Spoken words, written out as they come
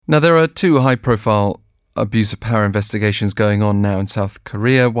Now, there are two high-profile abuse of power investigations going on now in South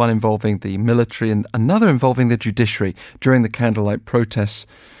Korea, one involving the military and another involving the judiciary. During the candlelight protests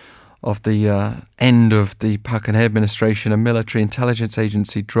of the end of the Park Geun-hye administration, a military intelligence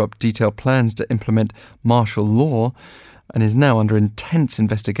agency dropped detailed plans to implement martial law and is now under intense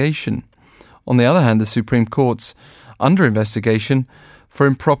investigation. On the other hand, the Supreme Court's under investigation for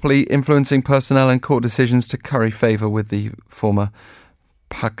improperly influencing personnel and court decisions to curry favour with the former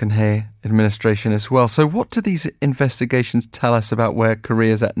Park Geun-hye administration as well. So what do these investigations tell us about where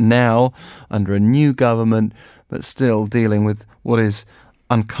Korea's at now under a new government, but still dealing with what is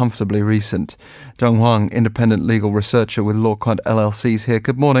uncomfortably recent? Jung Hwang, independent legal researcher with LawQuant LLC, is here.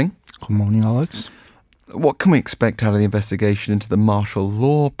 Good morning. Good morning, Alex. What can we expect out of the investigation into the martial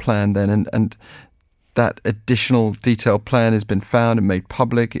law plan then? And that additional detailed plan has been found and made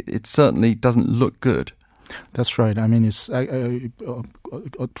public. It certainly doesn't look good. That's right. I mean, it's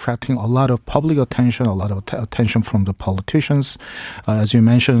attracting a lot of public attention, a lot of attention from the politicians. As you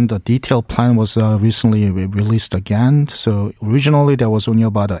mentioned, the detailed plan was recently released again. So originally there was only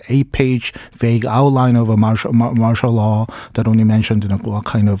about an 8-page vague outline of a martial law that only mentioned what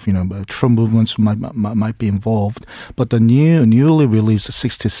kind of true movements might be involved. But the newly released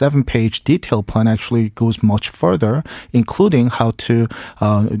 67-page detailed plan actually goes much further, including how to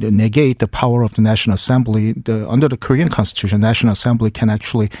negate the power of the National Assembly. Under the Korean Constitution, National Assembly can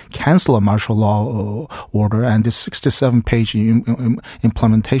actually cancel a martial law order, and this 67-page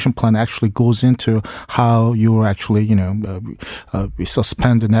implementation plan actually goes into how you actually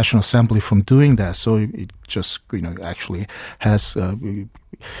suspend the National Assembly from doing that. So it just actually has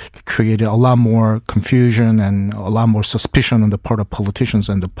created a lot more confusion and a lot more suspicion on the part of politicians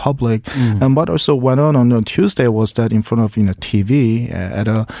and the public. And what also went on Tuesday was that in front of TV at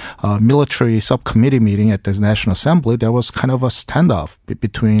a military subcommittee meeting at the National Assembly, there was kind of a standoff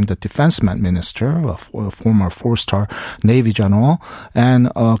between the defense minister, a former 4-star Navy general,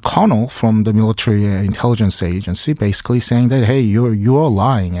 and a colonel from the military intelligence agency, basically saying that, hey, you're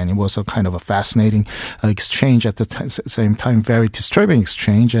lying. And it was a kind of a fascinating exchange at the same time, very disturbing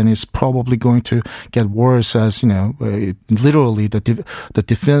exchange, and it's probably going to get worse as, literally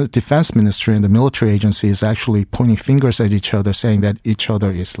the defense ministry and the military agency is actually pointing fingers at each other, saying that each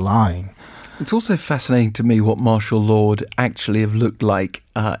other is lying. It's also fascinating to me what martial law would actually have looked like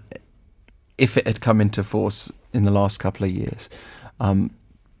if it had come into force in the last couple of years.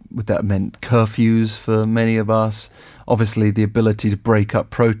 Would that have meant curfews for many of us? Obviously, the ability to break up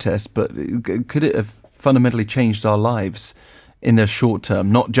protests, but could it have fundamentally changed our lives in the short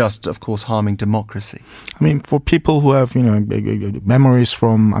term, not just, of course, harming democracy? I mean, for people who have, memories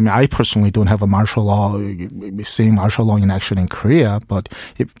from, I personally don't have a martial law, seeing martial law in action in Korea, but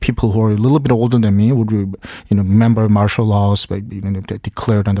if people who are a little bit older than me would, remember martial laws,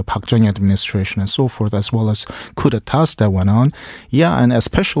 declared under Park Geun-hye administration and so forth, as well as coup d'etats that went on. Yeah, and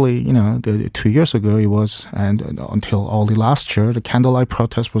especially, 2 years ago it was, and until early last year, the candlelight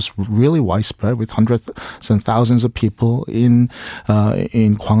protest was really widespread with hundreds and thousands of people in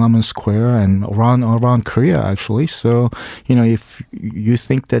Gwanghwamun Square and around Korea, actually. So, if you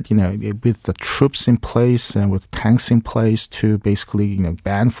think that, with the troops in place and with tanks in place to basically,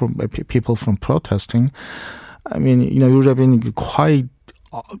 ban people from protesting, it would have been quite,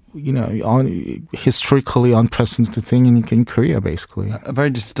 historically unprecedented thing in Korea, basically. A very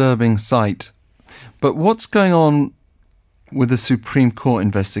disturbing sight. But what's going on with the Supreme Court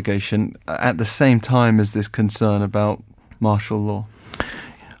investigation at the same time as this concern about martial law?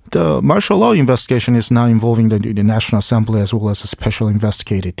 The martial law investigation is now involving the National Assembly as well as a special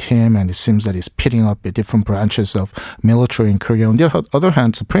investigative team, and it seems that it's pitting up different branches of military in Korea. On the other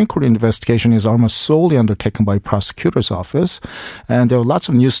hand, Supreme Court investigation is almost solely undertaken by prosecutor's office, and there are lots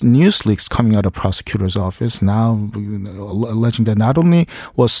of news leaks coming out of prosecutor's office now, alleging that not only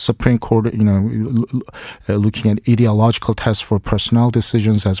was Supreme Court, looking at ideological tests for personnel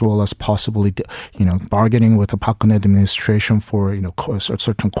decisions as well as possibly, bargaining with the Park Geun-hye administration for,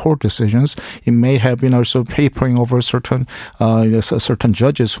 certain court decisions. It may have been also papering over certain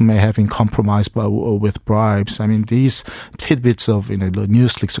judges who may have been compromised with bribes. These tidbits of the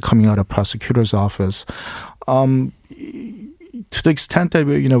news leaks are coming out of prosecutor's office. To the extent that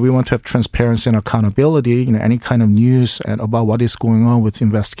we want to have transparency and accountability, any kind of news about what is going on with the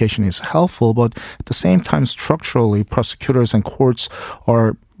investigation is helpful. But at the same time, structurally, prosecutors and courts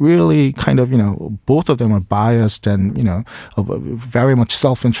are really kind of, both of them are biased and, a very much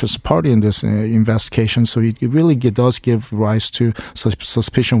self-interest party in this investigation. So it really does give rise to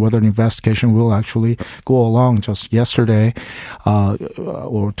suspicion whether an investigation will actually go along. Just yesterday,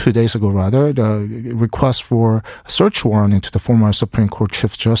 or 2 days ago rather, the request for a search warrant into the former Supreme Court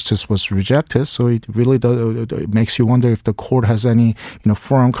Chief Justice was rejected. So it really it makes you wonder if the court has any,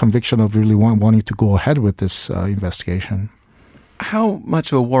 firm conviction of really wanting to go ahead with this investigation. How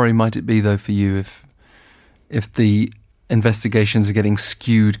much of a worry might it be, though, for you if the investigations are getting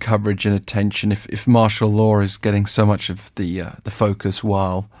skewed coverage and attention, if martial law is getting so much of the focus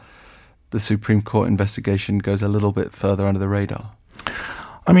while the Supreme Court investigation goes a little bit further under the radar?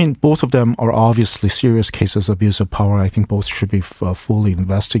 I mean, both of them are obviously serious cases of abuse of power. I think both should be fully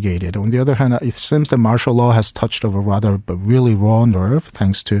investigated. On the other hand, it seems that martial law has touched a really raw nerve,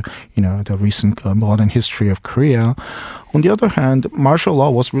 thanks to, the recent modern history of Korea. On the other hand, martial law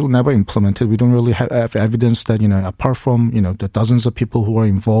was really never implemented. We don't really have evidence that, apart from, the dozens of people who are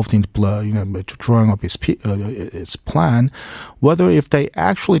involved in, drawing up its plan, whether if they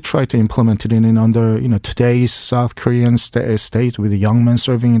actually try to implement it in under, today's South Korean state with the young men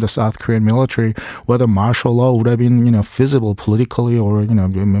serving in the South Korean military, whether martial law would have been, feasible politically or,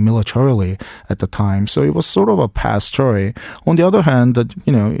 militarily at the time. So it was sort of a past story. On the other hand,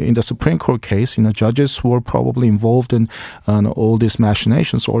 in the Supreme Court case, judges who were probably involved in all these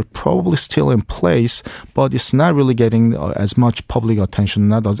machinations are probably still in place, but it's not really getting as much public attention,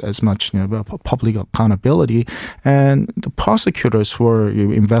 not as much public accountability. And the prosecutors who are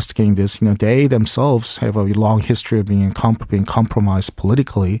investigating this, they themselves have a long history of being compromised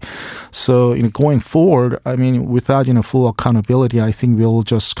politically. So going forward, I mean, without full accountability, I think we'll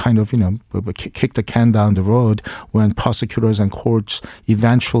just kind of kick the can down the road when prosecutors and courts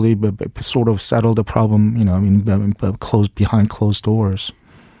eventually sort of settle the problem, behind closed doors.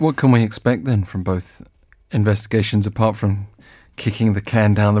 What can we expect then from both investigations, apart from kicking the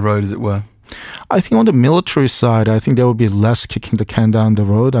can down the road, as it were? I think on the military side, I think there will be less kicking the can down the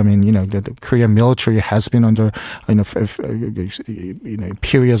road. I mean, the Korean military has been under,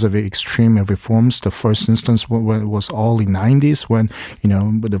 periods of extreme reforms. The first instance was all in 90s when,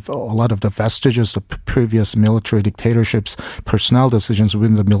 a lot of the vestiges of previous military dictatorships, personnel decisions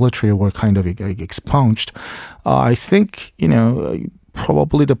within the military were kind of expunged. I think,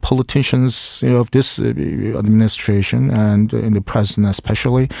 probably the politicians of this administration and the president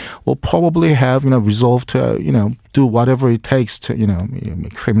especially will probably have resolved to do whatever it takes to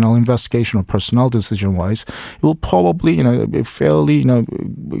criminal investigation or personnel decision wise. It will probably be fairly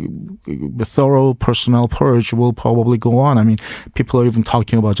thorough personnel purge will probably go on. I mean, people are even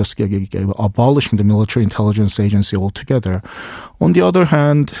talking about just abolishing the military intelligence agency altogether. On the other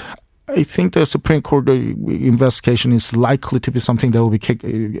hand, I think the Supreme Court investigation is likely to be something that will be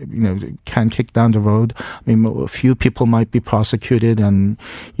can kick down the road. I mean, a few people might be prosecuted, and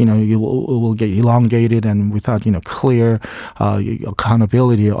it will get elongated and without clear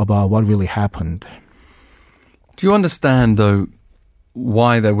accountability about what really happened. Do you understand, though,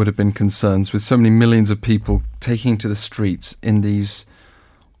 why there would have been concerns with so many millions of people taking to the streets in these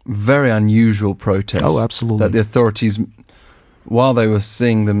very unusual protests? Oh, absolutely. That the authorities, while they were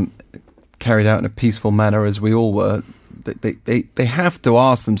seeing them carried out in a peaceful manner, as we all were, they have to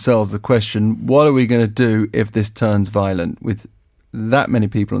ask themselves the question, what are we going to do if this turns violent? With that many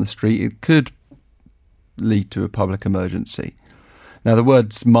people on the street, it could lead to a public emergency. Now, the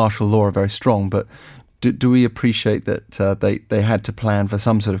words martial law are very strong, but do we appreciate that they had to plan for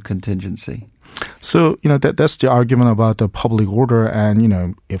some sort of contingency? So, that's the argument about the public order,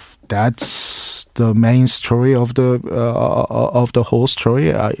 and, if that's the main story of the whole story,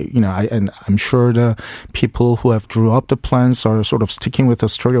 and I'm sure the people who have drew up the plans are sort of sticking with the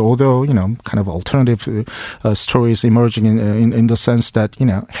story, although, kind of alternative stories emerging in the sense that,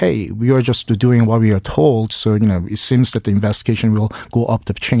 hey, we are just doing what we are told, so, it seems that the investigation will go up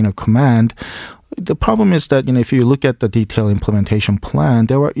the chain of command. The problem is that, if you look at the detailed implementation plan,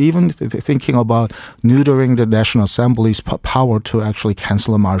 they were even thinking about neutering the National Assembly's power to actually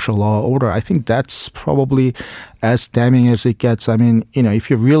cancel a martial law order. I think that's probably as damning as it gets. I mean, if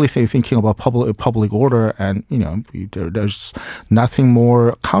you're really thinking about public order, and, there's nothing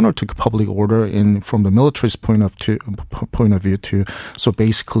more counter to public order from the military's point of view to so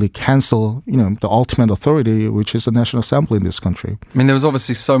basically cancel, the ultimate authority, which is the National Assembly in this country. I mean, there was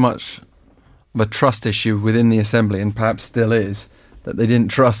obviously so much of a trust issue within the Assembly, and perhaps still is, that they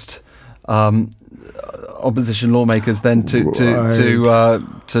didn't trust opposition lawmakers then to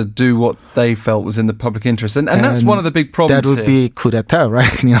do what they felt was in the public interest, and that's one of the big problems. That would be coup d'état,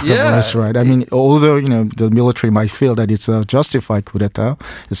 right? In other words, right? I mean, although the military might feel that it's a justified coup d'état,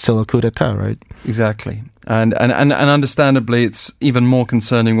 it's still a coup d'état, right? Exactly, and understandably, it's even more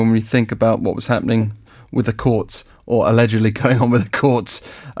concerning when we think about what was happening with the courts, or allegedly going on with the courts,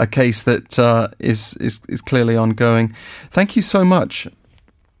 a case that is clearly ongoing. Thank you so much.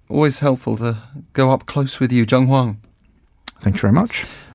 Always helpful to go up close with you, Jung Hwang. Thanks very much.